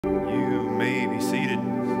may be seated.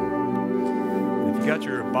 If you got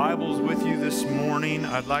your Bibles with you this morning,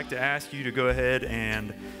 I'd like to ask you to go ahead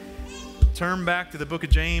and turn back to the book of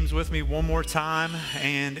James with me one more time.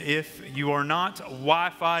 And if you are not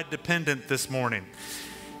Wi-Fi dependent this morning,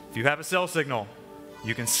 if you have a cell signal,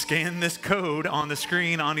 you can scan this code on the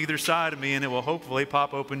screen on either side of me, and it will hopefully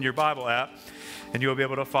pop open your Bible app, and you'll be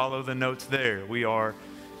able to follow the notes there. We are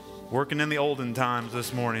working in the olden times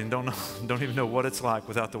this morning. Don't even know what it's like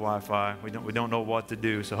without the Wi-Fi. We don't know what to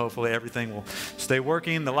do. So hopefully everything will stay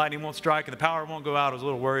working. The lightning won't strike and the power won't go out. I was a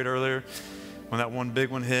little worried earlier when that one big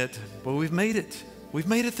one hit. But we've made it. We've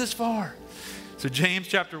made it this far. So James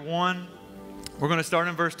chapter 1, we're going to start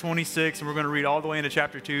in verse 26 and we're going to read all the way into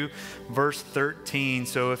chapter 2, verse 13.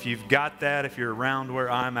 So if you've got that, if you're around where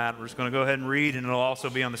I'm at, we're just going to go ahead and read, and it'll also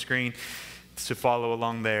be on the screen to follow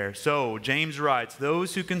along there. So James writes,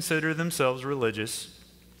 "Those who consider themselves religious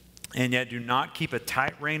and yet do not keep a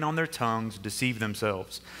tight rein on their tongues deceive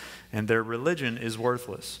themselves, and their religion is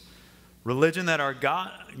worthless. Religion that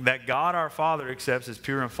God our Father accepts as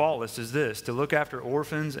pure and faultless is this: to look after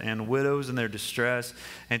orphans and widows in their distress,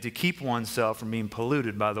 and to keep oneself from being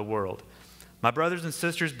polluted by the world. My brothers and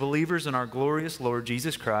sisters, believers in our glorious Lord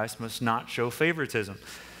Jesus Christ must not show favoritism.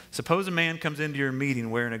 Suppose a man comes into your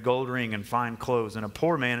meeting wearing a gold ring and fine clothes, and a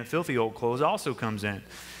poor man in filthy old clothes also comes in.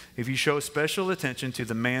 If you show special attention to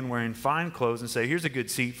the man wearing fine clothes and say, 'Here's a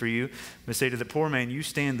good seat for you,' but say to the poor man, 'You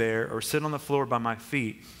stand there,' or 'Sit on the floor by my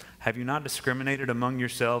feet,' have you not discriminated among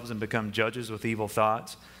yourselves and become judges with evil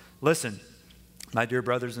thoughts? Listen, my dear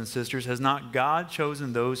brothers and sisters, has not God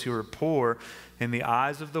chosen those who are poor in the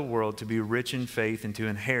eyes of the world to be rich in faith and to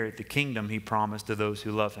inherit the kingdom he promised to those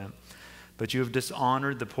who love him? But you have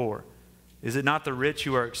dishonored the poor. Is it not the rich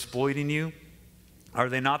who are exploiting you? Are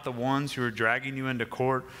they not the ones who are dragging you into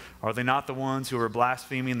court? Are they not the ones who are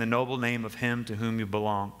blaspheming the noble name of him to whom you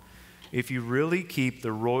belong? If you really keep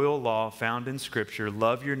the royal law found in Scripture,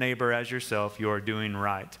 love your neighbor as yourself, you are doing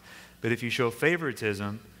right. But if you show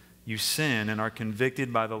favoritism, you sin and are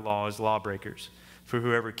convicted by the law as lawbreakers. For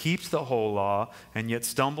whoever keeps the whole law and yet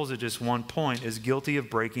stumbles at just one point is guilty of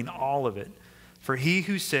breaking all of it. For he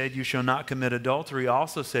who said, 'You shall not commit adultery,'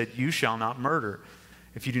 also said, 'You shall not murder.'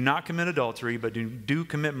 If you do not commit adultery, but do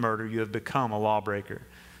commit murder, you have become a lawbreaker.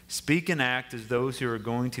 Speak and act as those who are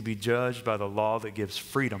going to be judged by the law that gives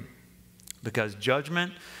freedom, because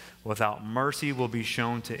judgment without mercy will be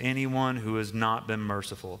shown to anyone who has not been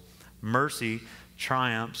merciful. Mercy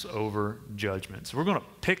triumphs over judgment." So we're going to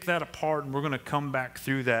pick that apart, and we're going to come back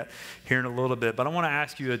through that here in a little bit. But I want to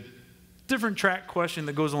ask you a different track question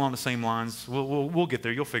that goes along the same lines. We'll get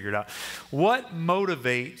there. You'll figure it out. What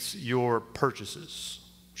motivates your purchases?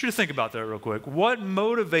 I want you to think about that real quick. What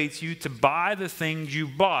motivates you to buy the things you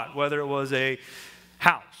bought, whether it was a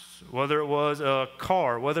house, whether it was a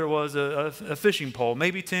car, whether it was a fishing pole?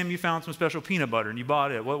 Maybe, Tim, you found some special peanut butter and you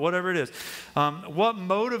bought it, whatever it is. What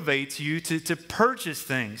motivates you to purchase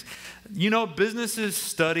things? You know, businesses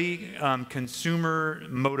study consumer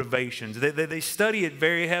motivations. They study it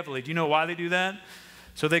very heavily. Do you know why they do that?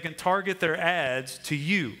 So they can target their ads to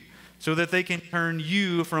you, so that they can turn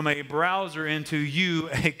you from a browser into you,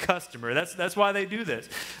 a customer. That's why they do this.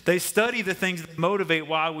 They study the things that motivate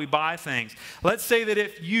why we buy things. Let's say that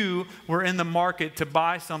if you were in the market to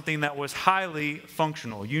buy something that was highly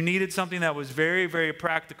functional, you needed something that was very, very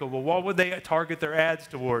practical. Well, what would they target their ads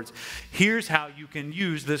towards? Here's how you can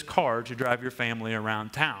use this car to drive your family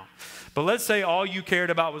around town. But let's say all you cared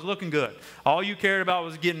about was looking good. All you cared about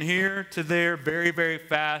was getting here to there very, very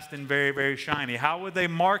fast and very, very shiny. How would they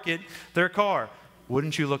market their car?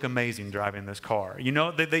 Wouldn't you look amazing driving this car? You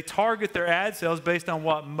know, they target their ad sales based on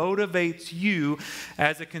what motivates you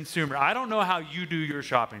as a consumer. I don't know how you do your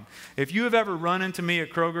shopping. If you have ever run into me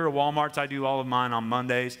at Kroger or Walmart's, I do all of mine on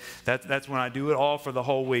Mondays. That's when I do it all for the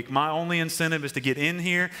whole week. My only incentive is to get in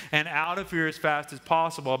here and out of here as fast as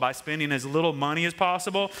possible by spending as little money as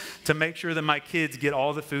possible to make sure that my kids get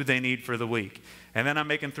all the food they need for the week. And then I'm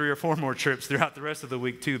making 3 or 4 more trips throughout the rest of the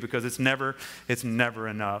week too, because it's never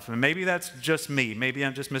enough. And maybe that's just me. Maybe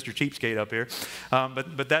I'm just Mr. Cheapskate up here.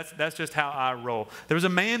 But that's just how I roll. There was a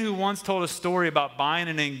man who once told a story about buying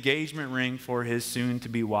an engagement ring for his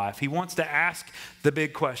soon-to-be wife. He wants to ask the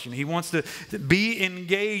big question. He wants to be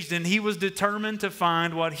engaged, and he was determined to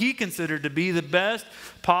find what he considered to be the best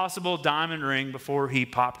possible diamond ring before he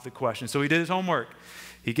popped the question. So he did his homework.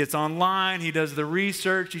 He gets online, he does the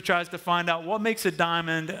research, he tries to find out what makes a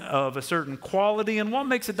diamond of a certain quality and what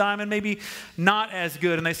makes a diamond maybe not as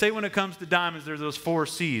good. And they say when it comes to diamonds, there's those 4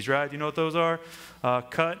 C's, right? You know what those are?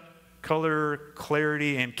 Cut, color,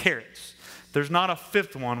 clarity, and carats. There's not a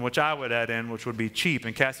fifth one, which I would add in, which would be cheap.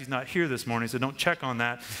 And Cassie's not here this morning, so don't check on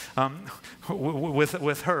that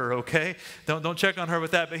with her, okay? Don't check on her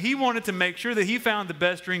with that. But he wanted to make sure that he found the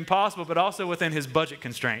best ring possible, but also within his budget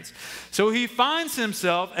constraints. So he finds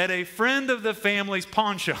himself at a friend of the family's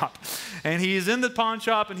pawn shop. And he is in the pawn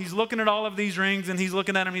shop, and he's looking at all of these rings, and he's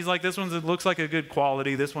looking at them. He's like, this one looks like a good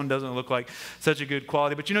quality. This one doesn't look like such a good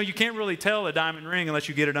quality. But you can't really tell a diamond ring unless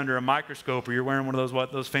you get it under a microscope, or you're wearing one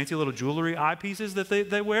of those fancy little jewelry eyepieces that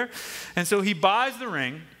they wear. And so he buys the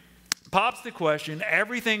ring, pops the question,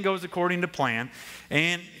 everything goes according to plan,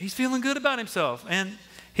 and he's feeling good about himself. And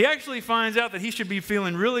he actually finds out that he should be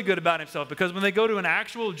feeling really good about himself, because when they go to an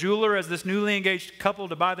actual jeweler as this newly engaged couple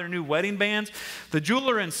to buy their new wedding bands, the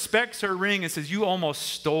jeweler inspects her ring and says, you almost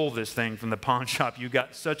stole this thing from the pawn shop. You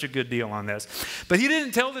got such a good deal on this. But he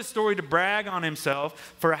didn't tell this story to brag on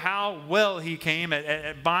himself for how well he came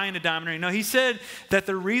at buying a diamond ring. No, he said that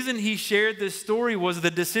the reason he shared this story was the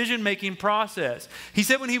decision-making process. He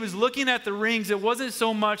said when he was looking at the rings, it wasn't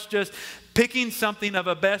so much just picking something of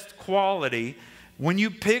a best quality. When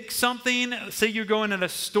you pick something, say you're going in a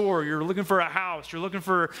store, you're looking for a house, you're looking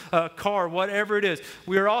for a car, whatever it is,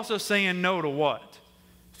 we are also saying no to what?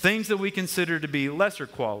 Things that we consider to be lesser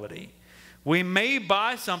quality. We may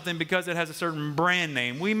buy something because it has a certain brand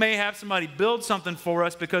name. We may have somebody build something for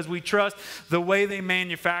us because we trust the way they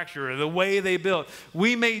manufacture, the way they build.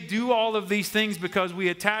 We may do all of these things because we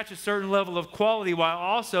attach a certain level of quality while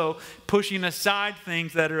also pushing aside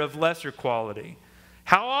things that are of lesser quality.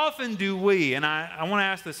 How often do we, and I want to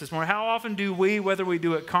ask this morning, how often do we, whether we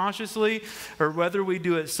do it consciously or whether we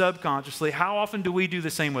do it subconsciously, how often do we do the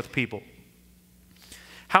same with people?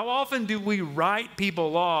 How often do we write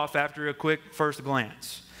people off after a quick first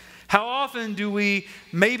glance? How often do we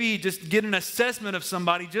maybe just get an assessment of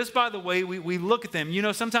somebody just by the way we look at them?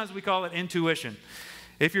 Sometimes we call it intuition.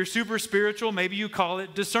 If you're super spiritual, maybe you call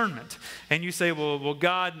it discernment. And you say, well,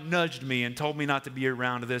 God nudged me and told me not to be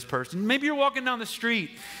around this person. Maybe you're walking down the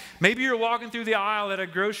street. Maybe you're walking through the aisle at a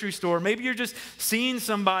grocery store. Maybe you're just seeing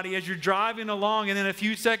somebody as you're driving along, and in a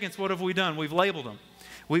few seconds, what have we done? We've labeled them.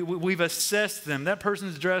 We've assessed them. That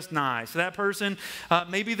person's dressed nice. That person,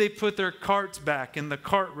 maybe they put their carts back in the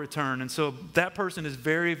cart return, and so that person is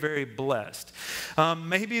very, very blessed.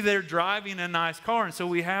 Maybe they're driving a nice car, and so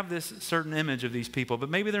we have this certain image of these people, but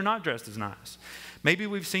maybe they're not dressed as nice. Maybe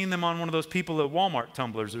we've seen them on one of those people at Walmart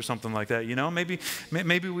tumblers or something like that,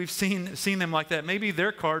 Maybe we've seen them like that. Maybe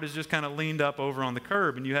their cart is just kind of leaned up over on the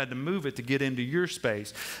curb, and you had to move it to get into your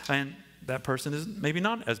space, and that person is maybe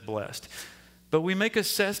not as blessed. But we make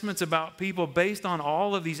assessments about people based on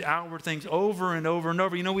all of these outward things over and over and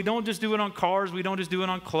over. We don't just do it on cars. We don't just do it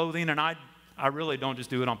on clothing. And I really don't just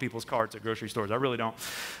do it on people's carts at grocery stores. I really don't.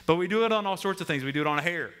 But we do it on all sorts of things. We do it on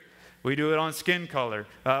hair. We do it on skin color.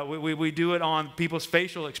 We do it on people's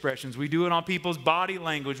facial expressions. We do it on people's body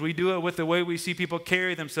language. We do it with the way we see people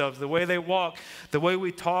carry themselves, the way they walk, the way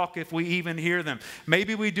we talk if we even hear them.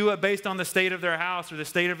 Maybe we do it based on the state of their house or the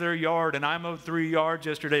state of their yard. And I mowed 3 yards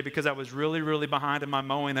yesterday because I was really, really behind in my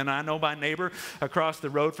mowing. And I know my neighbor across the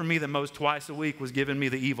road from me that mows twice a week was giving me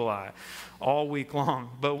the evil eye all week long.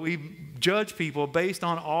 But we judge people based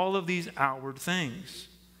on all of these outward things.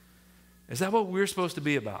 Is that what we're supposed to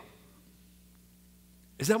be about?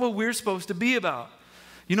 Is that what we're supposed to be about?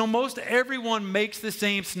 Most everyone makes the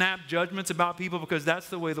same snap judgments about people because that's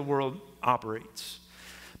the way the world operates.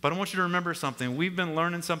 But I want you to remember something. We've been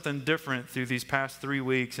learning something different through these past 3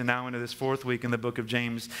 weeks and now into this 4th week in the book of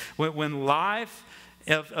James. When life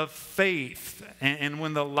of faith and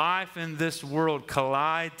when the life in this world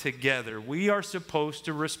collide together, we are supposed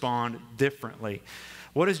to respond differently.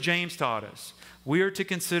 What has James taught us? We are to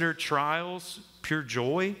consider trials pure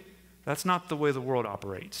joy. That's not the way the world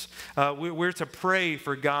operates. We're to pray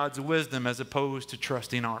for God's wisdom as opposed to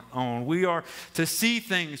trusting our own. We are to see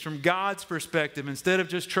things from God's perspective instead of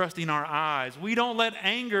just trusting our eyes. We don't let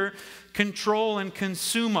anger control and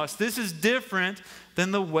consume us. This is different than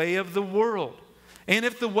the way of the world. And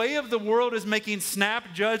if the way of the world is making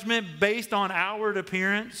snap judgment based on outward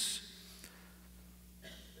appearance,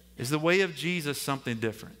 is the way of Jesus something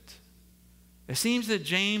different? It seems that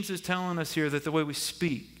James is telling us here that the way we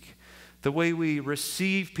speak, the way we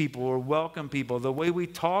receive people or welcome people, the way we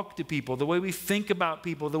talk to people, the way we think about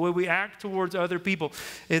people, the way we act towards other people,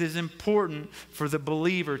 it is important for the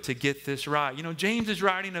believer to get this right. James is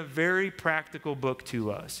writing a very practical book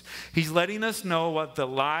to us. He's letting us know what the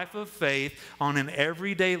life of faith on an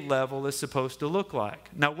everyday level is supposed to look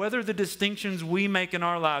like. Now, whether the distinctions we make in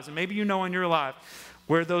our lives, and maybe in your life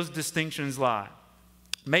where those distinctions lie.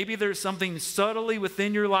 Maybe there's something subtly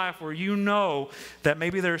within your life where you know that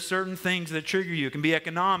maybe there are certain things that trigger you. It can be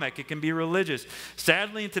economic. It can be religious.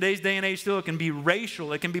 Sadly, in today's day and age still, it can be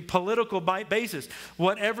racial. It can be political by basis.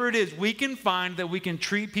 Whatever it is, we can find that we can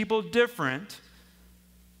treat people different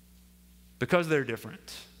because they're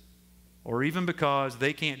different, or even because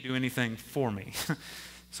they can't do anything for me.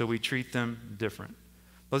 So we treat them different.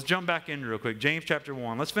 Let's jump back in real quick. James chapter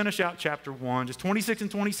 1. Let's finish out chapter 1, just 26 and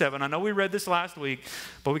 27. I know we read this last week,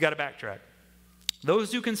 but we got to backtrack.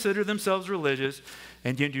 Those who consider themselves religious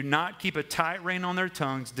and yet do not keep a tight rein on their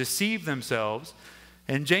tongues deceive themselves.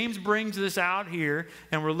 And James brings this out here,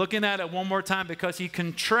 and we're looking at it one more time because he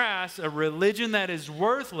contrasts a religion that is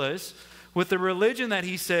worthless with the religion that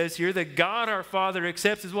he says here that God our Father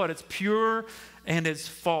accepts as what? It's pure and it's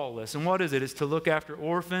faultless. And what is it? It's to look after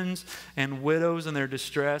orphans and widows in their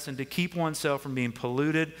distress and to keep oneself from being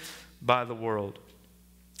polluted by the world.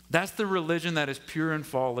 That's the religion that is pure and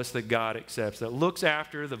faultless that God accepts, that looks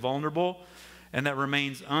after the vulnerable and that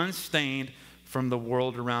remains unstained from the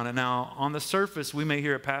world around it. Now, on the surface, we may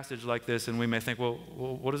hear a passage like this and we may think, well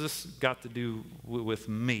what does this got to do with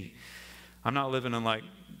me? I'm not living in like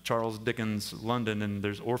Charles Dickens' London and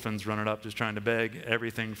there's orphans running up just trying to beg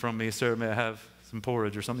everything from me. Sir, may I have some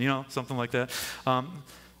porridge or something, something like that.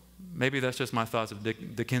 Maybe that's just my thoughts of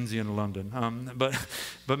Dickensian London.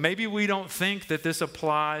 But maybe we don't think that this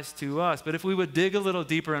applies to us. But if we would dig a little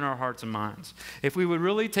deeper in our hearts and minds, if we would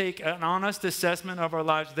really take an honest assessment of our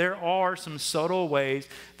lives, there are some subtle ways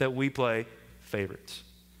that we play favorites.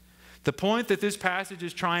 The point that this passage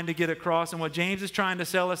is trying to get across and what James is trying to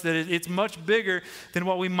sell us, that it's much bigger than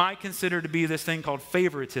what we might consider to be this thing called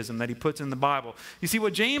favoritism that he puts in the Bible. You see,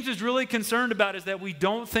 what James is really concerned about is that we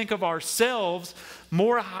don't think of ourselves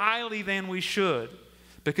more highly than we should.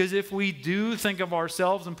 Because if we do think of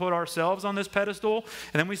ourselves and put ourselves on this pedestal,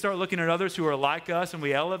 and then we start looking at others who are like us and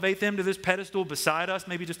we elevate them to this pedestal beside us,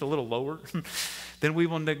 maybe just a little lower, then we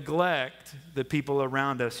will neglect the people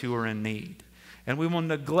around us who are in need. And we will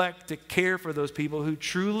neglect to care for those people who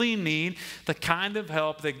truly need the kind of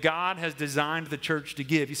help that God has designed the church to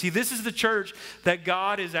give. You see, this is the church that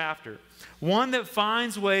God is after. One that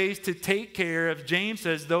finds ways to take care of, James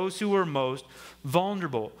says, those who are most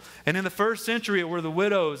vulnerable. And in the first century, it were the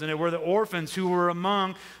widows and it were the orphans who were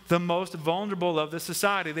among the most vulnerable of the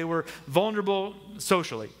society. They were vulnerable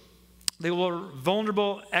socially. They were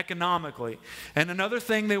vulnerable economically. And another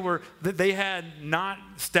thing that they had not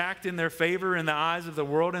stacked in their favor in the eyes of the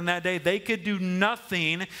world in that day, they could do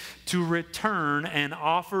nothing to return an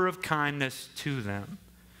offer of kindness to them.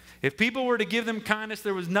 If people were to give them kindness,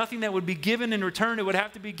 there was nothing that would be given in return. It would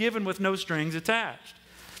have to be given with no strings attached.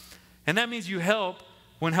 And that means you help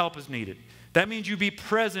when help is needed. That means you be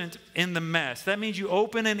present in the mess. That means you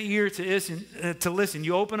open an ear to listen.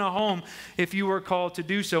 You open a home if you are called to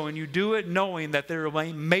do so. And you do it knowing that there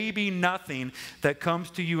may be nothing that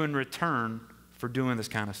comes to you in return for doing this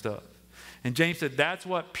kind of stuff. And James said that's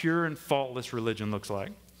what pure and faultless religion looks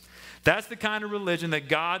like. That's the kind of religion that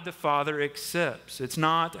God the Father accepts. It's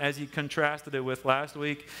not, as he contrasted it with last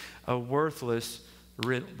week, a worthless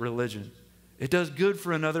religion. It does good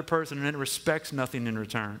for another person and it respects nothing in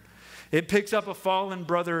return. It picks up a fallen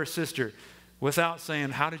brother or sister without saying,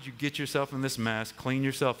 how did you get yourself in this mess? Clean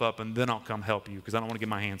yourself up and then I'll come help you because I don't want to get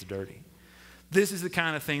my hands dirty. This is the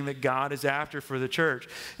kind of thing that God is after for the church.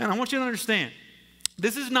 And I want you to understand,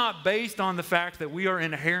 this is not based on the fact that we are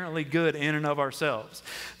inherently good in and of ourselves.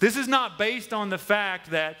 This is not based on the fact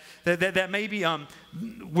that maybe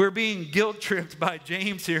we're being guilt-tripped by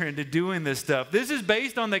James here into doing this stuff. This is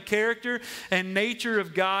based on the character and nature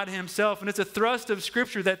of God himself. And it's a thrust of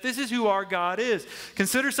Scripture that this is who our God is.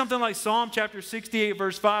 Consider something like Psalm chapter 68,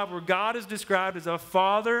 verse 5, where God is described as a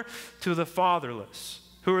father to the fatherless.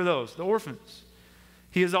 Who are those? The orphans.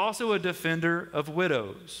 He is also a defender of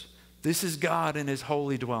widows. This is God in his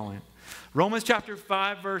holy dwelling. Romans chapter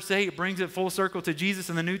 5, verse 8 brings it full circle to Jesus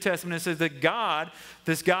in the New Testament. It says that God,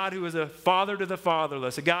 this God who is a father to the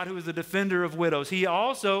fatherless, a God who is a defender of widows, he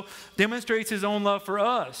also demonstrates his own love for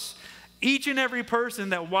us. Each and every person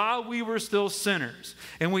that while we were still sinners,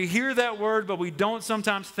 and we hear that word, but we don't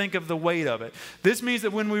sometimes think of the weight of it. This means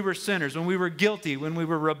that when we were sinners, when we were guilty, when we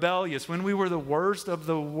were rebellious, when we were the worst of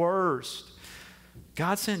the worst,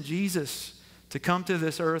 God sent Jesus to come to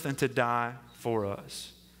this earth and to die for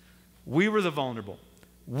us. We were the vulnerable.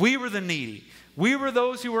 We were the needy. We were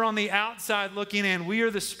those who were on the outside looking in. We are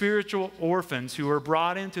the spiritual orphans who were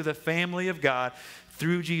brought into the family of God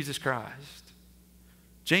through Jesus Christ.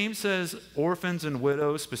 James says orphans and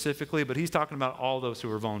widows specifically, but he's talking about all those who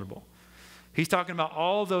are vulnerable. He's talking about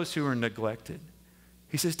all those who are neglected.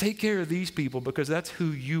 He says, take care of these people because that's who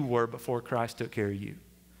you were before Christ took care of you.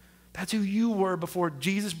 That's who you were before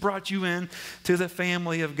Jesus brought you in to the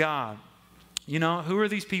family of God. You know, who are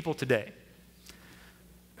these people today?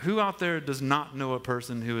 Who out there does not know a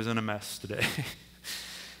person who is in a mess today?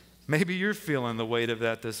 Maybe you're feeling the weight of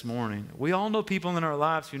that this morning. We all know people in our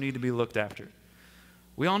lives who need to be looked after.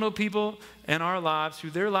 We all know people in our lives who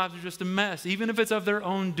their lives are just a mess, even if it's of their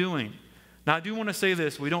own doing. Now, I do want to say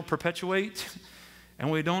this. We don't perpetuate and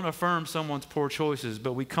we don't affirm someone's poor choices,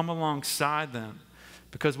 but we come alongside them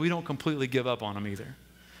because we don't completely give up on them either.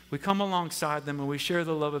 We come alongside them and we share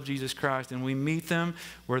the love of Jesus Christ and we meet them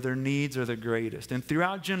where their needs are the greatest. And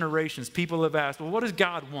throughout generations, people have asked, well, what does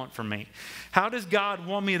God want from me? How does God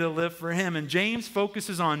want me to live for him? And James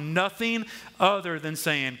focuses on nothing other than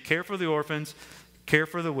saying, care for the orphans, care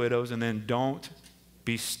for the widows, and then don't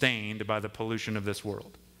be stained by the pollution of this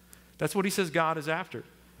world. That's what he says God is after.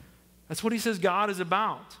 That's what he says God is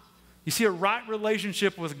about. You see, a right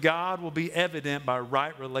relationship with God will be evident by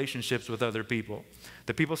right relationships with other people.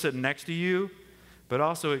 The people sitting next to you, but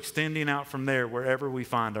also extending out from there wherever we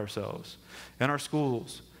find ourselves. In our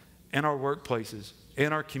schools, in our workplaces,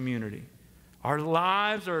 in our community. Our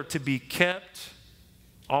lives are to be kept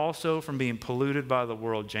also from being polluted by the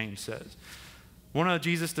world, James says. One of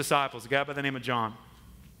Jesus' disciples, a guy by the name of John,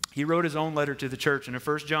 he wrote his own letter to the church. And in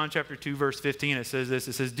 1 John chapter 2, verse 15, it says this.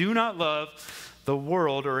 It says, do not love the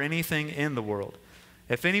world or anything in the world.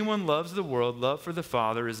 If anyone loves the world, love for the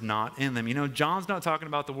Father is not in them. You know, John's not talking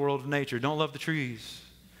about the world of nature. Don't love the trees.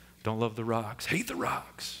 Don't love the rocks. Hate the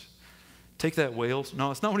rocks. Take that, whales. No,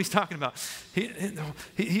 it's not what he's talking about.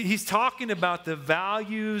 He's talking about the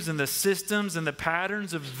values and the systems and the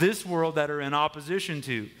patterns of this world that are in opposition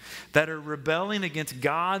to, that are rebelling against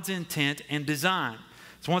God's intent and design.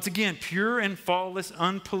 So once again, pure and faultless,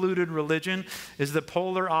 unpolluted religion is the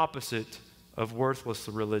polar opposite of worthless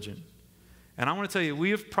religion. And I want to tell you,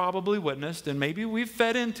 we have probably witnessed, and maybe we've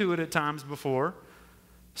fed into it at times before,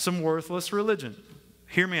 some worthless religion.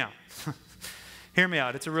 Hear me out. Hear me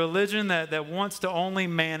out. It's a religion that wants to only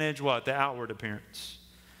manage what? The outward appearance.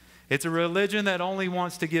 It's a religion that only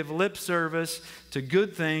wants to give lip service to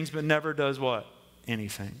good things, but never does what?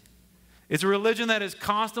 Anything. It's a religion that is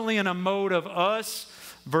constantly in a mode of us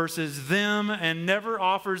versus them and never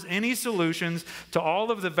offers any solutions to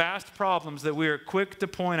all of the vast problems that we are quick to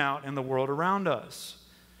point out in the world around us.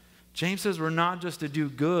 James says we're not just to do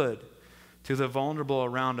good to the vulnerable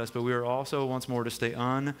around us, but we are also once more to stay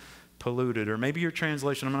unpolluted. Or maybe your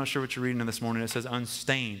translation, I'm not sure what you're reading this morning, it says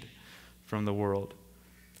unstained from the world.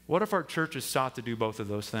 What if our churches sought to do both of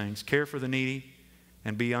those things? Care for the needy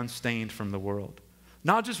and be unstained from the world.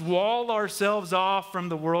 Not just wall ourselves off from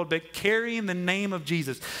the world, but carrying the name of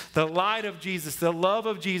Jesus, the light of Jesus, the love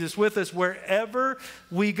of Jesus with us wherever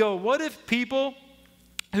we go. What if people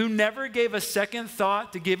who never gave a second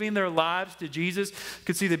thought to giving their lives to Jesus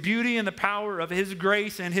could see the beauty and the power of his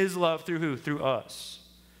grace and his love through who? Through us.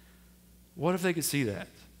 What if they could see that?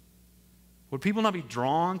 Would people not be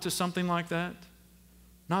drawn to something like that?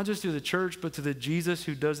 Not just to the church, but to the Jesus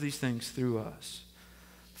who does these things through us.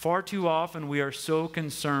 Far too often we are so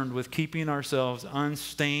concerned with keeping ourselves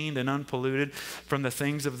unstained and unpolluted from the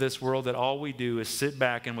things of this world that all we do is sit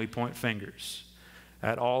back and we point fingers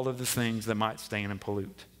at all of the things that might stain and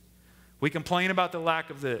pollute. We complain about the lack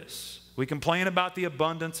of this. We complain about the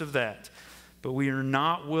abundance of that. But we are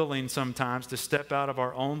not willing sometimes to step out of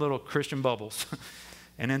our own little Christian bubbles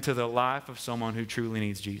and into the life of someone who truly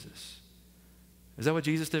needs Jesus. Is that what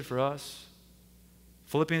Jesus did for us?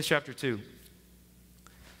 Philippians chapter 2.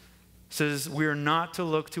 Says, we are not to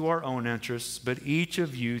look to our own interests, but each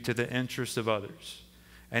of you to the interests of others.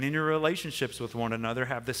 And in your relationships with one another,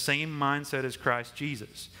 have the same mindset as Christ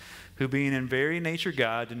Jesus, who being in very nature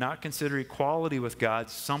God, did not consider equality with God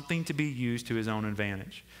something to be used to his own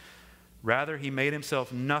advantage. Rather, he made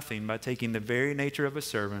himself nothing by taking the very nature of a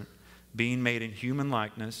servant, being made in human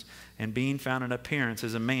likeness, and being found in appearance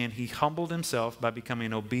as a man, he humbled himself by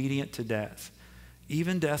becoming obedient to death,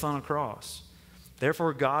 even death on a cross.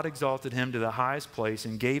 Therefore, God exalted him to the highest place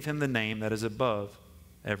and gave him the name that is above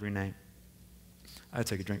every name. I had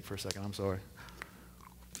to take a drink for a second. I'm sorry.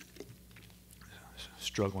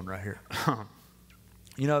 Struggling right here.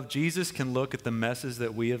 You know, if Jesus can look at the messes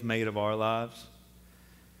that we have made of our lives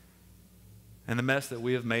and the mess that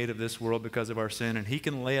we have made of this world because of our sin, and he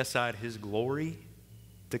can lay aside his glory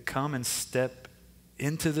to come and step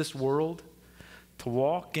into this world, to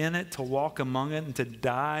walk in it, to walk among it, and to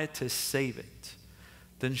die to save it,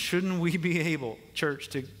 then shouldn't we be able, church,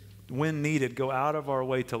 to, when needed, go out of our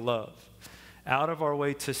way to love, out of our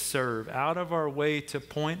way to serve, out of our way to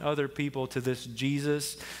point other people to this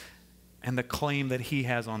Jesus and the claim that he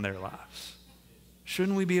has on their lives?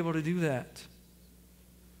 Shouldn't we be able to do that?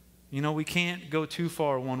 We can't go too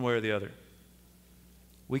far one way or the other.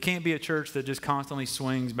 We can't be a church that just constantly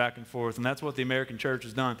swings back and forth, and that's what the American church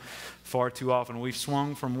has done far too often. We've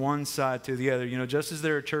swung from one side to the other. Just as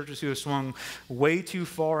there are churches who have swung way too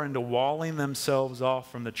far into walling themselves off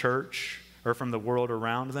from the church or from the world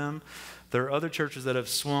around them, there are other churches that have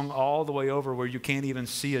swung all the way over where you can't even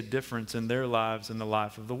see a difference in their lives and the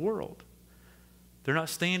life of the world. They're not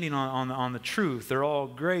standing on the truth. They're all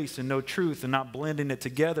grace and no truth and not blending it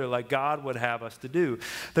together like God would have us to do.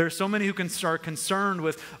 There are so many who are concerned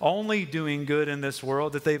with only doing good in this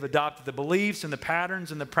world that they've adopted the beliefs and the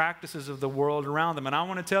patterns and the practices of the world around them. And I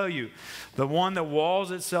want to tell you, the one that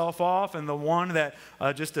walls itself off and the one that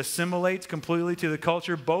just assimilates completely to the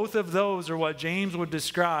culture, both of those are what James would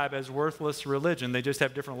describe as worthless religion. They just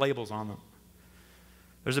have different labels on them.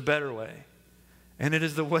 There's a better way. And it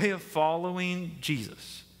is the way of following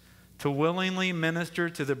Jesus, to willingly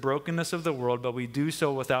minister to the brokenness of the world, but we do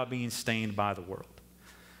so without being stained by the world.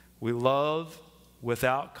 We love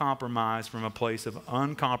without compromise from a place of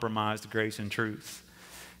uncompromised grace and truth.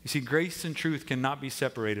 You see, grace and truth cannot be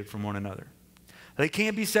separated from one another. They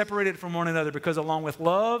can't be separated from one another because along with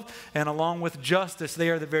love and along with justice, they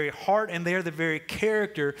are the very heart and they are the very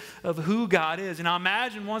character of who God is. And now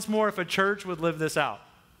imagine once more if a church would live this out.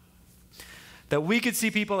 That we could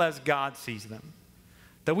see people as God sees them.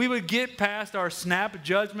 That we would get past our snap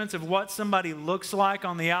judgments of what somebody looks like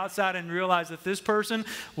on the outside and realize that this person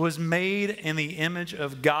was made in the image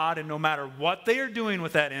of God, and no matter what they are doing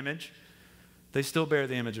with that image, they still bear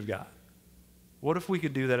the image of God. What if we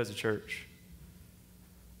could do that as a church?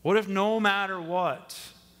 What if no matter what,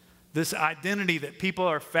 this identity that people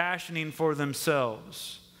are fashioning for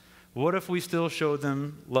themselves, what if we still showed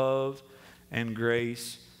them love and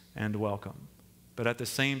grace and welcome? But at the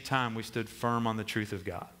same time, we stood firm on the truth of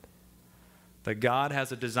God. That God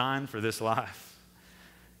has a design for this life,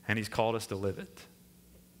 and He's called us to live it.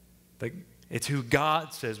 That it's who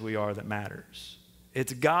God says we are that matters.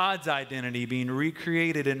 It's God's identity being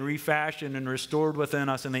recreated and refashioned and restored within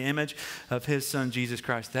us in the image of His Son, Jesus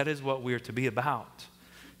Christ. That is what we are to be about.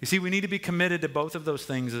 You see, we need to be committed to both of those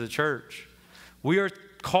things as a church. We are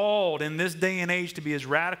called in this day and age to be as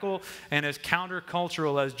radical and as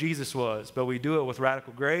countercultural as Jesus was, but we do it with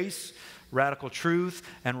radical grace, radical truth,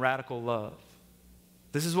 and radical love.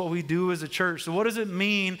 This is what we do as a church. So what does it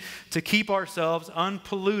mean to keep ourselves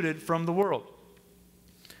unpolluted from the world?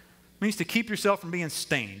 It means to keep yourself from being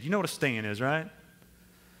stained. You know what a stain is, right?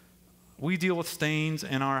 We deal with stains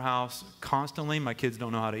in our house constantly. My kids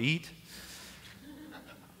don't know how to eat.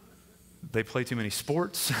 They play too many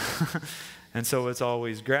sports. And so it's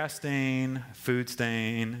always grass stain, food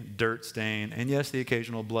stain, dirt stain, and yes, the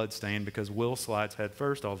occasional blood stain because Will slides head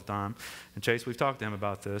first all the time. And Chase, we've talked to him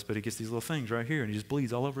about this, but he gets these little things right here and he just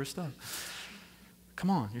bleeds all over his stuff. Come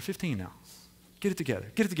on, you're 15 now. Get it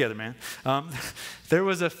together. Get it together, man. There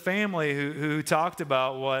was a family who talked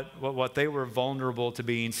about what they were vulnerable to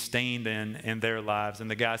being stained in their lives,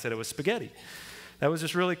 and the guy said it was spaghetti. That was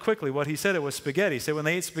just really quickly what he said. It was spaghetti. He said when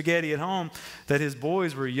they ate spaghetti at home that his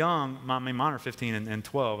boys were young. I mean, mine are 15 and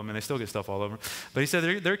 12. I mean, they still get stuff all over. But he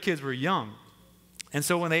said their kids were young. And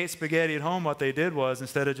so when they ate spaghetti at home, what they did was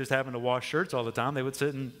instead of just having to wash shirts all the time, they would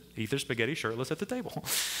sit and eat their spaghetti shirtless at the table.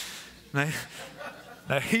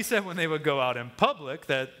 Now, he said when they would go out in public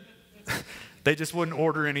that they just wouldn't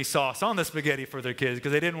order any sauce on the spaghetti for their kids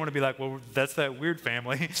because they didn't want to be like, well, that's that weird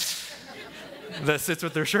family that sits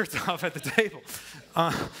with their shirts off at the table.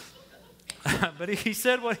 But he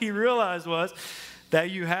said what he realized was that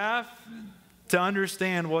you have to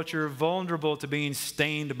understand what you're vulnerable to being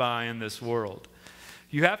stained by in this world.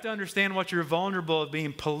 You have to understand what you're vulnerable of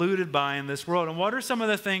being polluted by in this world. And what are some of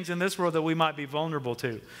the things in this world that we might be vulnerable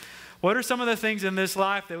to? What are some of the things in this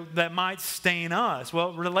life that might stain us?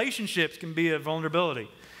 Well, relationships can be a vulnerability.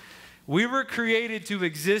 We were created to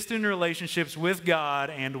exist in relationships with God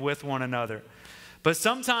and with one another. But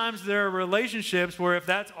sometimes there are relationships where if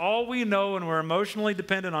that's all we know and we're emotionally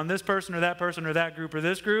dependent on this person or that group or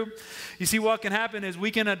this group, you see what can happen is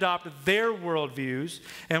we can adopt their worldviews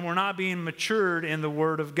and we're not being matured in the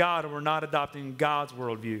Word of God and we're not adopting God's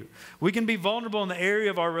worldview. We can be vulnerable in the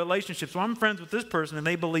area of our relationships. So I'm friends with this person and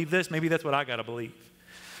they believe this, maybe that's what I got to believe.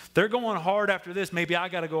 They're going hard after this, maybe I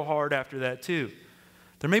got to go hard after that too.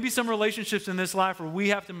 There may be some relationships in this life where we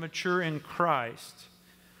have to mature in Christ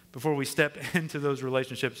before we step into those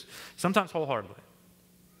relationships, sometimes wholeheartedly.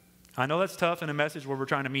 I know that's tough in a message where we're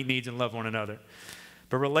trying to meet needs and love one another.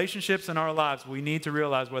 But relationships in our lives, we need to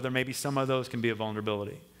realize whether maybe some of those can be a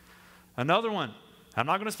vulnerability. Another one, I'm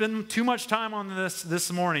not going to spend too much time on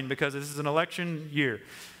this morning because this is an election year,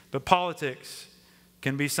 but politics.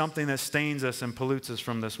 can be something that stains us and pollutes us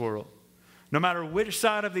from this world. No matter which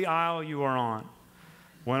side of the aisle you are on,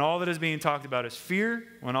 when all that is being talked about is fear,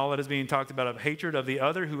 when all that is being talked about is hatred of the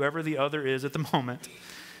other, whoever the other is at the moment,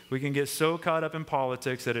 we can get so caught up in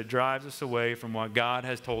politics that it drives us away from what God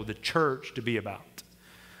has told the church to be about.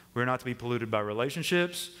 We're not to be polluted by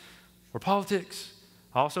relationships or politics.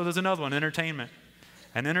 Also, there's another one, entertainment.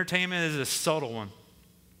 And entertainment is a subtle one.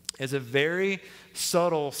 It's a very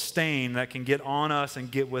subtle stain that can get on us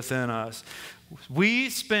and get within us. We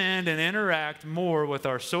spend and interact more with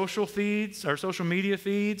our social feeds, our social media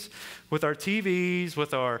feeds, with our TVs,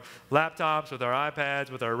 with our laptops, with our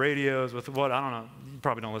iPads, with our radios, with what, I don't know, you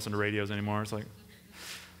probably don't listen to radios anymore. It's like,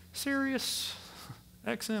 Sirius,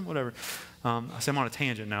 XM, whatever. I say I'm on a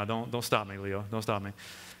tangent now. Don't stop me, Leo. Don't stop me.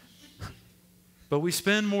 But we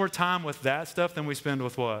spend more time with that stuff than we spend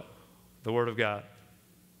with what? The Word of God.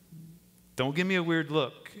 Don't give me a weird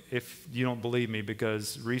look if you don't believe me,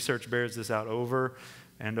 because research bears this out over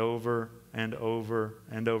and over and over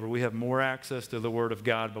and over. We have more access to the Word of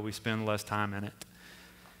God, but we spend less time in it.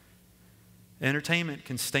 Entertainment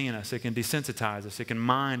can stain us. It can desensitize us. It can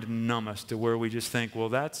mind numb us to where we just think, well,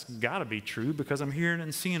 that's got to be true because I'm hearing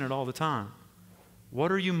and seeing it all the time.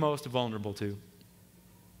 What are you most vulnerable to?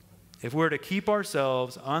 If we're to keep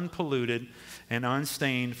ourselves unpolluted and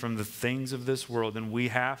unstained from the things of this world, then we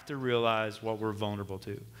have to realize what we're vulnerable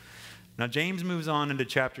to. Now, James moves on into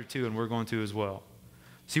chapter 2, and we're going to as well.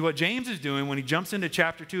 See, what James is doing when he jumps into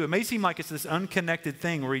chapter 2, it may seem like it's this unconnected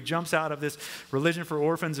thing where he jumps out of this religion for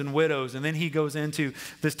orphans and widows, and then he goes into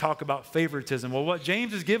this talk about favoritism. Well, what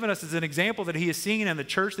James has given us is an example that he is seeing in the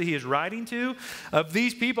church that he is writing to of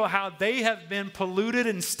these people, how they have been polluted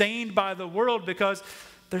and stained by the world because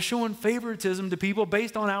they're showing favoritism to people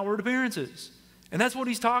based on outward appearances. And that's what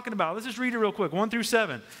he's talking about. Let's just read it real quick, 1 through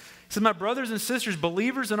 7. It says, my brothers and sisters,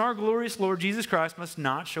 believers in our glorious Lord Jesus Christ must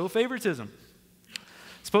not show favoritism.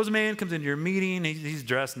 Suppose a man comes into your meeting, he's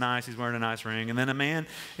dressed nice, he's wearing a nice ring, and then a man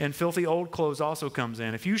in filthy old clothes also comes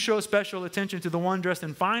in. If you show special attention to the one dressed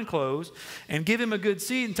in fine clothes and give him a good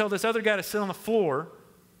seat and tell this other guy to sit on the floor,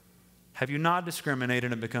 have you not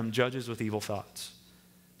discriminated and become judges with evil thoughts?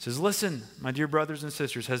 It says, listen, my dear brothers and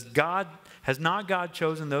sisters, has not God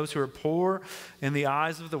chosen those who are poor in the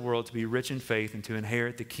eyes of the world to be rich in faith and to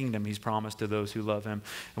inherit the kingdom he's promised to those who love him?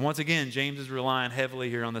 And once again, James is relying heavily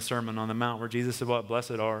here on the Sermon on the Mount where Jesus said, what?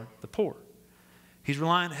 Blessed are the poor. He's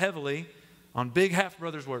relying heavily on big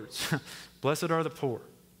half-brother's words. Blessed are the poor.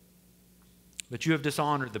 But you have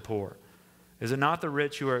dishonored the poor. Is it not the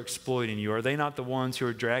rich who are exploiting you? Are they not the ones who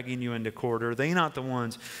are dragging you into court? Are they not the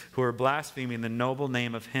ones who are blaspheming the noble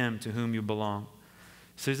name of him to whom you belong?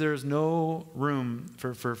 So there is no room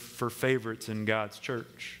for favorites in God's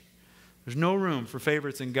church. There's no room for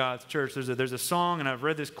favorites in God's church. There's a song, and I've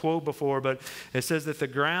read this quote before, but it says that the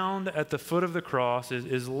ground at the foot of the cross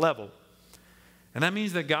is level. And that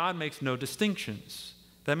means that God makes no distinctions.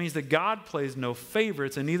 That means that God plays no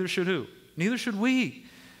favorites, and neither should who? Neither should we.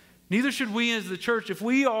 Neither should we as the church. If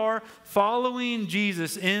we are following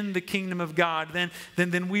Jesus in the kingdom of God,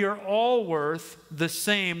 then we are all worth the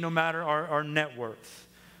same no matter our net worth.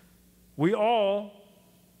 We all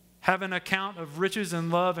have an account of riches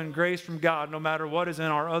and love and grace from God no matter what is in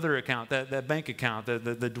our other account, that bank account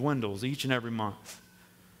that dwindles each and every month.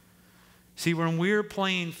 See, when we're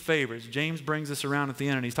playing favorites, James brings us around at the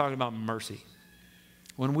end and he's talking about mercy.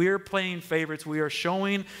 When we are playing favorites, we are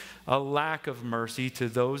showing a lack of mercy to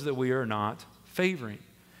those that we are not favoring.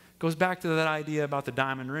 It goes back to that idea about the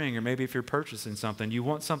diamond ring, or maybe if you're purchasing something, you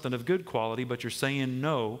want something of good quality, but you're saying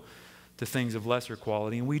no to things of lesser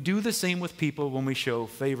quality. And we do the same with people when we show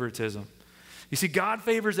favoritism. You see, God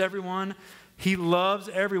favors everyone. He loves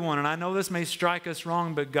everyone. And I know this may strike us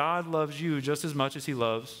wrong, but God loves you just as much as he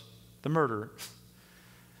loves the murderer.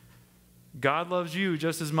 God loves you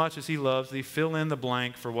just as much as he loves the fill in the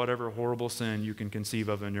blank for whatever horrible sin you can conceive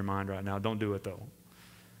of in your mind right now. Don't do it though.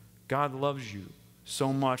 God loves you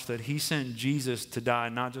so much that he sent Jesus to die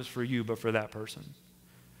not just for you, but for that person.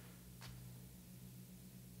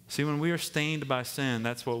 See, when we are stained by sin,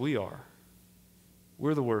 that's what we are.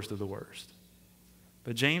 We're the worst of the worst.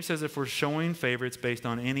 But James says if we're showing favorites based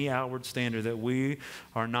on any outward standard, that we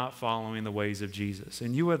are not following the ways of Jesus.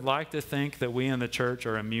 And you would like to think that we in the church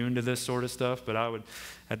are immune to this sort of stuff, but I would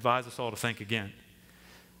advise us all to think again.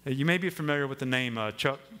 You may be familiar with the name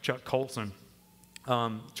Chuck Colson.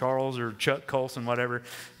 Charles or Chuck Colson, whatever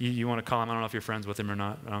you want to call him. I don't know if you're friends with him or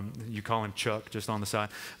not. You call him Chuck just on the side.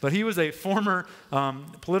 But he was a former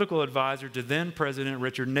political advisor to then President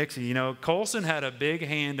Richard Nixon. You know, Colson had a big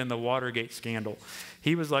hand in the Watergate scandal.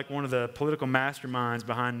 He was like one of the political masterminds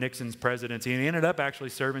behind Nixon's presidency, and he ended up actually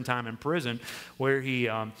serving time in prison where he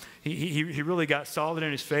really got solid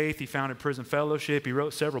in his faith. He founded Prison Fellowship. He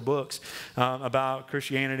wrote several books about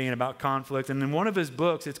Christianity and about conflict. And in one of his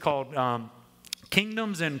books, it's called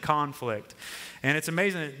Kingdoms in Conflict. And it's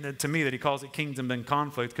amazing to me that he calls it Kingdom in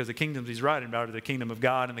Conflict, because the kingdoms he's writing about are the kingdom of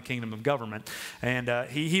God and the kingdom of government. And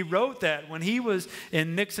he wrote that when he was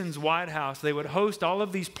in Nixon's White House, they would host all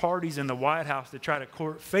of these parties in the White House to try to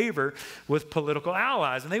court favor with political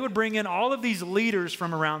allies. And they would bring in all of these leaders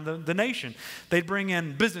from around the nation. They'd bring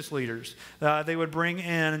in business leaders. They would bring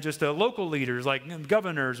in just local leaders like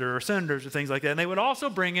governors or senators or things like that. And they would also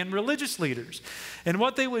bring in religious leaders. And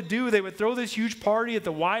what they would do, they would throw this huge party at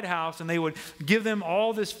the White House, and they would give them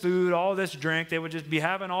all this food, all this drink. They would just be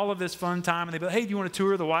having all of this fun time. And they'd be like, hey, do you want a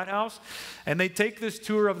tour of the White House? And they'd take this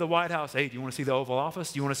tour of the White House. Hey, do you want to see the Oval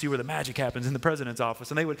Office? Do you want to see where the magic happens in the president's office?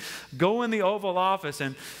 And they would go in the Oval Office,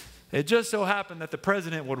 and it just so happened that the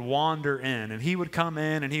president would wander in, and he would come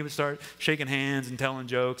in and he would start shaking hands and telling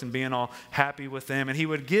jokes and being all happy with them. And he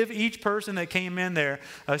would give each person that came in there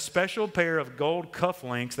a special pair of gold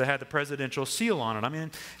cufflinks that had the presidential seal on it. I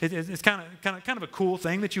mean, it's kind of a cool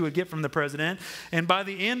thing that you would get from the president. And by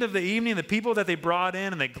the end of the evening, the people that they brought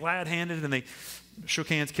in, and they glad-handed and they shook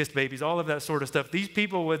hands, kissed babies, all of that sort of stuff, these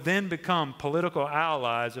people would then become political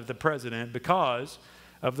allies of the president because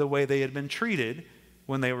of the way they had been treated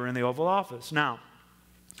when they were in the Oval Office. Now,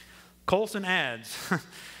 Colson adds,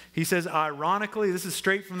 he says, ironically, this is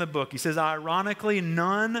straight from the book, he says, ironically,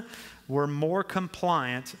 none were more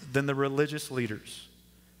compliant than the religious leaders.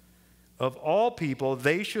 Of all people,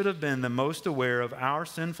 they should have been the most aware of our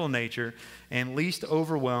sinful nature and least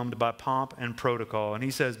overwhelmed by pomp and protocol. And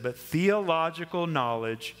he says, but theological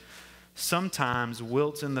knowledge sometimes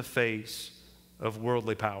wilts in the face of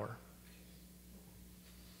worldly power.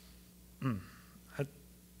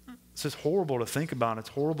 It's just horrible to think about. It's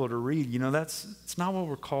horrible to read. You know, it's not what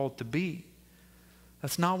we're called to be.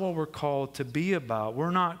 That's not what we're called to be about. We're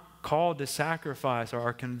not called to sacrifice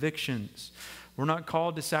our convictions. We're not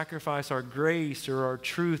called to sacrifice our grace or our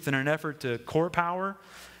truth in an effort to court power,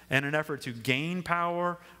 in an effort to gain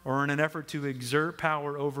power, or in an effort to exert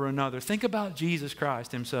power over another. Think about Jesus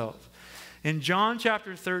Christ himself. In John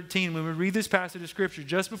chapter 13, when we read this passage of Scripture,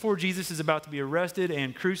 just before Jesus is about to be arrested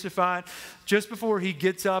and crucified, just before he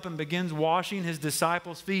gets up and begins washing his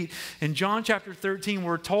disciples' feet, in John chapter 13,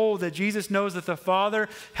 we're told that Jesus knows that the Father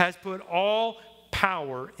has put all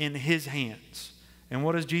power in his hands. And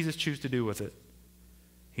what does Jesus choose to do with it?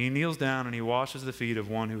 He kneels down and he washes the feet of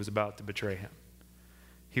one who is about to betray him.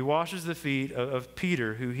 He washes the feet of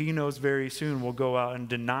Peter, who he knows very soon will go out and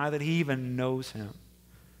deny that he even knows him.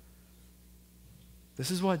 This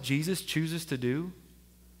is what Jesus chooses to do: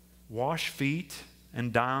 wash feet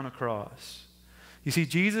and die on a cross. You see,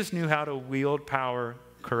 Jesus knew how to wield power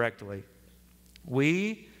correctly.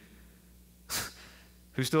 We,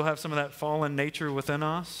 who still have some of that fallen nature within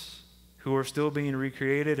us, who are still being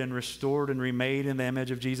recreated and restored and remade in the image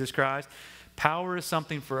of Jesus Christ, power is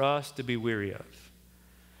something for us to be weary of.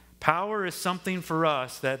 Power is something for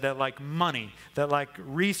us that like money, that like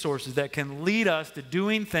resources, that can lead us to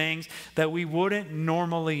doing things that we wouldn't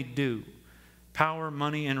normally do. Power,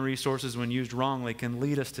 money, and resources, when used wrongly, can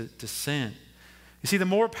lead us to sin. You see, the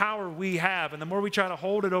more power we have and the more we try to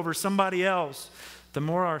hold it over somebody else, the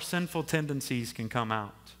more our sinful tendencies can come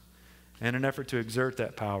out in an effort to exert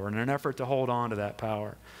that power, in an effort to hold on to that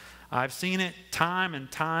power. I've seen it time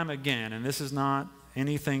and time again, and this is not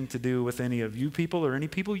anything to do with any of you people or any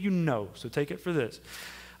people you know, so take it for this.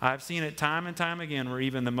 I've seen it time and time again where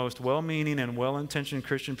even the most well-meaning and well-intentioned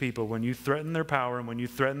Christian people, when you threaten their power and when you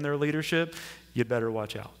threaten their leadership, you'd better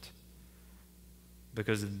watch out,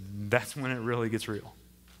 because that's when it really gets real.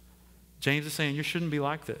 James is saying you shouldn't be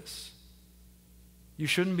like this. You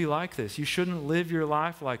shouldn't be like this. You shouldn't live your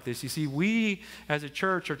life like this. You see, we as a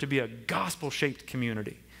church are to be a gospel-shaped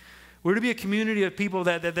community. We're to be a community of people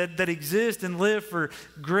that exist and live for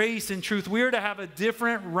grace and truth. We're to have a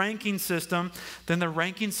different ranking system than the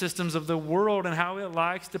ranking systems of the world and how it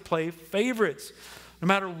likes to play favorites, no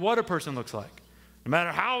matter what a person looks like, no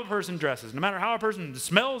matter how a person dresses, no matter how a person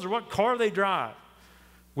smells or what car they drive.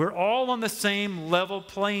 We're all on the same level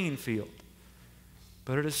playing field.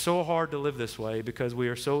 But it is so hard to live this way because we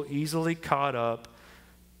are so easily caught up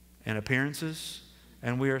in appearances,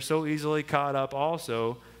 and we are so easily caught up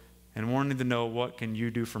also and wanting to know, what can you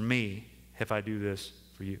do for me if I do this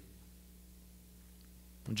for you?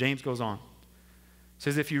 And James goes on. He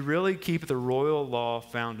says, if you really keep the royal law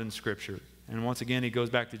found in Scripture, and once again, he goes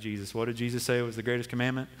back to Jesus. What did Jesus say was the greatest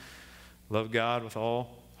commandment? Love God with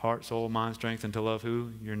all heart, soul, mind, strength, and to love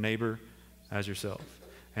who? Your neighbor as yourself.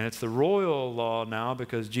 And it's the royal law now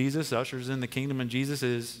because Jesus ushers in the kingdom, and Jesus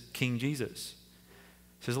is King Jesus.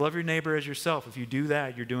 He says, love your neighbor as yourself. If you do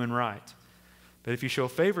that, you're doing right. But if you show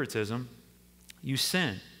favoritism, you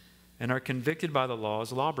sin and are convicted by the law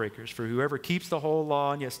as lawbreakers. For whoever keeps the whole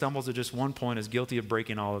law and yet stumbles at just one point is guilty of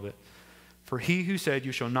breaking all of it. For he who said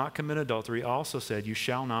you shall not commit adultery also said you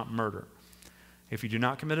shall not murder. If you do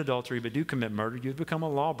not commit adultery but do commit murder, you have become a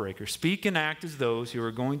lawbreaker. Speak and act as those who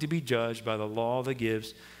are going to be judged by the law that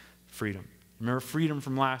gives freedom. Remember freedom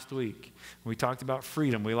from last week. We talked about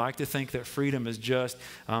freedom. We like to think that freedom is just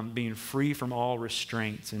being free from all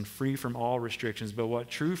restraints and free from all restrictions. But what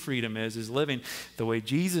true freedom is living the way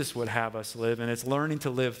Jesus would have us live, and it's learning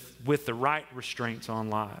to live with the right restraints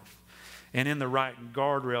on life and in the right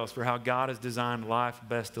guardrails for how God has designed life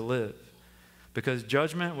best to live. Because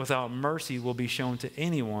judgment without mercy will be shown to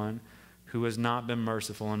anyone who has not been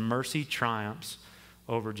merciful, and mercy triumphs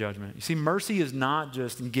over judgment. You see, mercy is not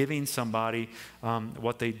just giving somebody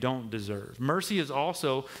what they don't deserve. Mercy is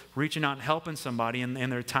also reaching out and helping somebody in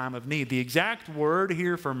their time of need. The exact word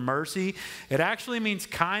here for mercy, it actually means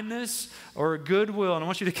kindness or goodwill. And I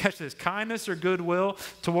want you to catch this, kindness or goodwill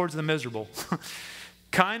towards the miserable.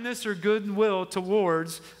 Kindness or goodwill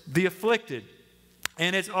towards the afflicted.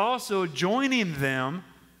 And it's also joining them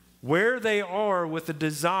where they are with a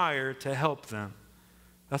desire to help them.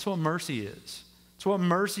 That's what mercy is. It's what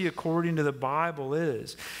mercy according to the Bible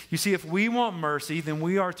is. You see, if we want mercy, then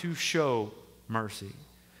we are to show mercy.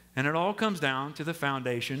 And it all comes down to the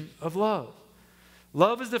foundation of love.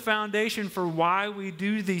 Love is the foundation for why we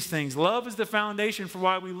do these things. Love is the foundation for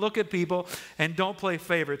why we look at people and don't play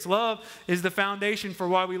favorites. Love is the foundation for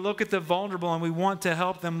why we look at the vulnerable and we want to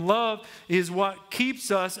help them. Love is what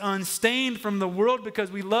keeps us unstained from the world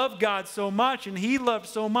because we love God so much, and He loved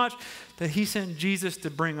so much that He sent Jesus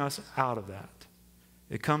to bring us out of that.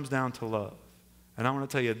 It comes down to love. And I want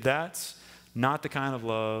to tell you, that's not the kind of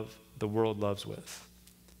love the world loves with.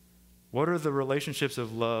 What are the relationships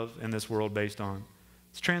of love in this world based on?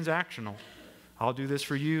 It's transactional. I'll do this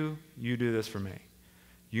for you, you do this for me.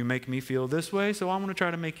 You make me feel this way, so I'm going to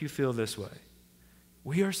try to make you feel this way.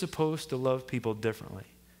 We are supposed to love people differently.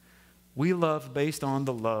 We love based on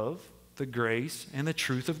the love, the grace, and the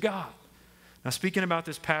truth of God. Now, speaking about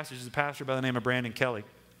this passage, is a pastor by the name of Brandon Kelly.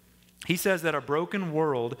 He says that a broken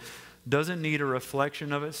world doesn't need a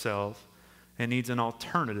reflection of itself, it needs an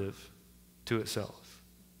alternative to itself.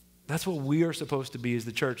 That's what we are supposed to be as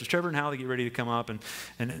the church. As Trevor and Hallie get ready to come up, and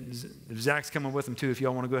Zach's coming with them too, if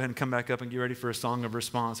y'all want to go ahead and come back up and get ready for a song of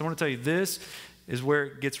response. I want to tell you, this is where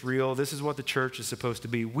it gets real. This is what the church is supposed to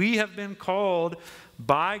be. We have been called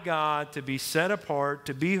by God to be set apart,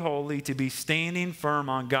 to be holy, to be standing firm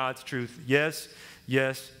on God's truth. Yes,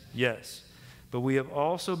 yes, yes. But we have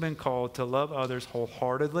also been called to love others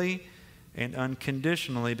wholeheartedly and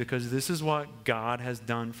unconditionally, because this is what God has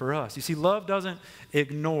done for us. You see, love doesn't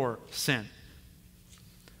ignore sin.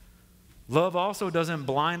 Love also doesn't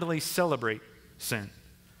blindly celebrate sin.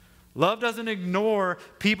 Love doesn't ignore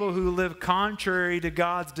people who live contrary to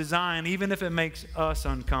God's design, even if it makes us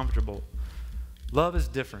uncomfortable. Love is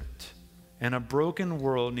different. And a broken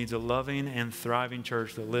world needs a loving and thriving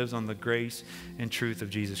church that lives on the grace and truth of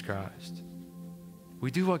Jesus Christ.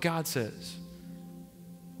 We do what God says.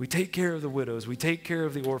 We take care of the widows. We take care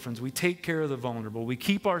of the orphans. We take care of the vulnerable. We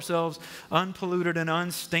keep ourselves unpolluted and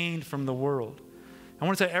unstained from the world. I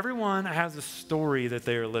want to say everyone has a story that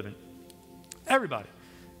they are living. Everybody.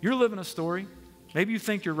 You're living a story. Maybe you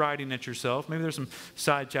think you're writing it yourself. Maybe there's some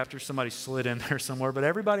side chapters somebody slid in there somewhere. But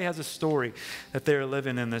everybody has a story that they're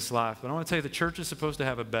living in this life. But I want to tell you, the church is supposed to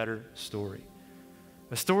have a better story.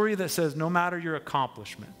 A story that says no matter your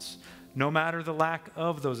accomplishments, no matter the lack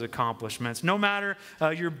of those accomplishments, no matter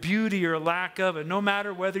your beauty or lack of it, no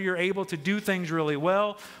matter whether you're able to do things really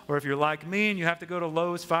well, or if you're like me and you have to go to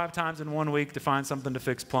Lowe's 5 times in 1 week to find something to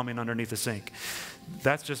fix plumbing underneath the sink.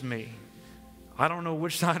 That's just me. I don't know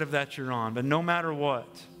which side of that you're on, but no matter what,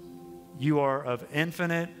 you are of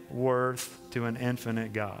infinite worth to an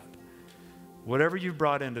infinite God. Whatever you've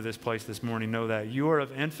brought into this place this morning, know that. You are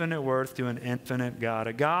of infinite worth to an infinite God.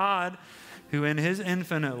 A God who in His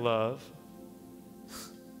infinite love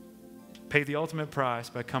paid the ultimate price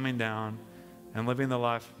by coming down and living the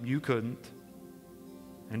life you couldn't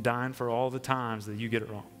and dying for all the times that you get it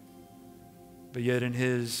wrong. But yet in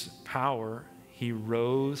His power, He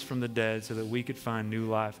rose from the dead so that we could find new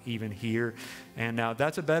life even here and now.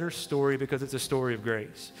 That's a better story because it's a story of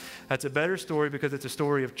grace. That's a better story because it's a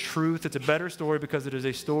story of truth. It's a better story because it is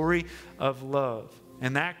a story of love.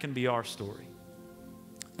 And that can be our story.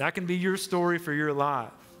 That can be your story for your life.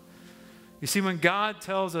 You see, when God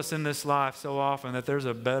tells us in this life so often that there's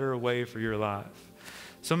a better way for your life,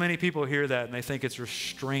 so many people hear that and they think it's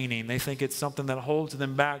restraining. They think it's something that holds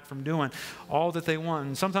them back from doing all that they want.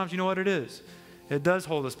 And sometimes you know what it is. It does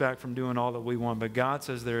hold us back from doing all that we want, but God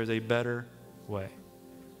says there is a better way.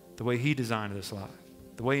 The way He designed this life.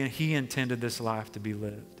 The way He intended this life to be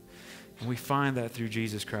lived. And we find that through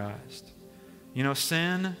Jesus Christ. You know,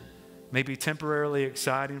 sin may be temporarily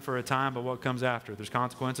exciting for a time, but what comes after? There's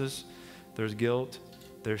consequences, there's guilt,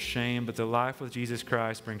 there's shame, but the life with Jesus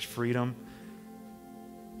Christ brings freedom.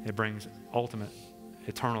 It brings ultimate,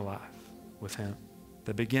 eternal life with Him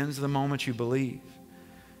that begins the moment you believe.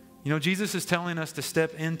 You know, Jesus is telling us to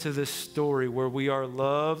step into this story where we are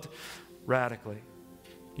loved radically.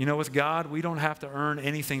 You know, with God, we don't have to earn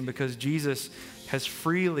anything because Jesus has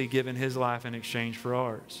freely given His life in exchange for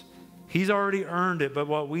ours. He's already earned it, but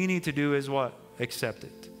what we need to do is what? Accept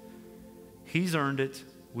it. He's earned it.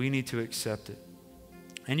 We need to accept it.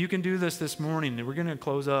 And you can do this morning. And we're going to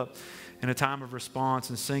close up in a time of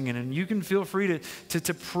response and singing. And you can feel free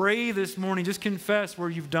to pray this morning. Just confess where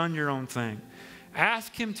you've done your own thing.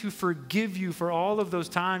 Ask Him to forgive you for all of those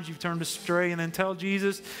times you've turned astray, and then tell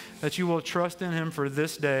Jesus that you will trust in Him for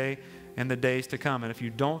this day and the days to come. And if you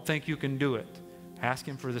don't think you can do it, ask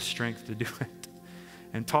Him for the strength to do it.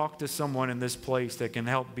 And talk to someone in this place that can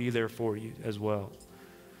help be there for you as well.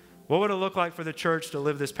 What would it look like for the church to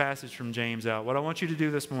live this passage from James out? What I want you to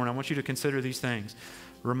do this morning, I want you to consider these things.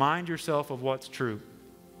 Remind yourself of what's true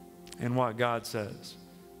and what God says.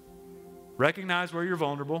 Recognize where you're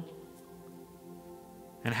vulnerable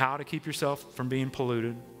and how to keep yourself from being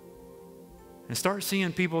polluted. And start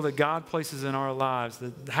seeing people that God places in our lives,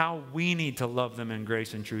 how we need to love them in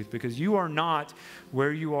grace and truth, because you are not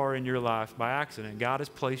where you are in your life by accident. God has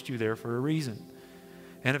placed you there for a reason.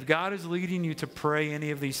 And if God is leading you to pray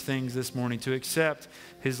any of these things this morning, to accept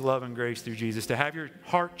His love and grace through Jesus, to have your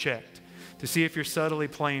heart checked, to see if you're subtly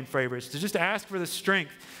playing favorites, to just ask for the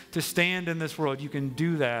strength to stand in this world, you can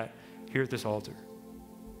do that here at this altar.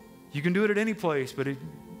 You can do it at any place, but if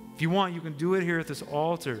you want, you can do it here at this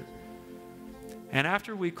altar. And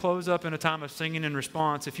after we close up in a time of singing and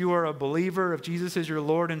response, if you are a believer, if Jesus is your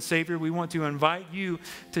Lord and Savior, we want to invite you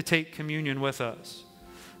to take communion with us.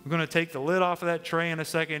 We're going to take the lid off of that tray in a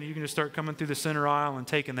second. You can just start coming through the center aisle and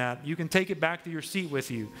taking that. You can take it back to your seat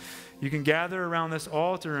with you. You can gather around this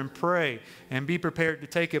altar and pray and be prepared to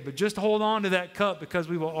take it. But just hold on to that cup, because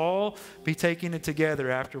we will all be taking it together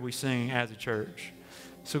after we sing as a church.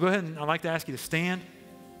 So go ahead, and I'd like to ask you to stand.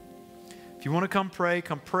 If you want to come pray,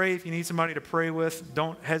 come pray. If you need somebody to pray with,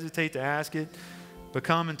 don't hesitate to ask it. But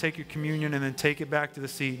come and take your communion and then take it back to the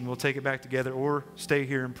seat, and we'll take it back together, or stay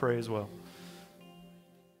here and pray as well.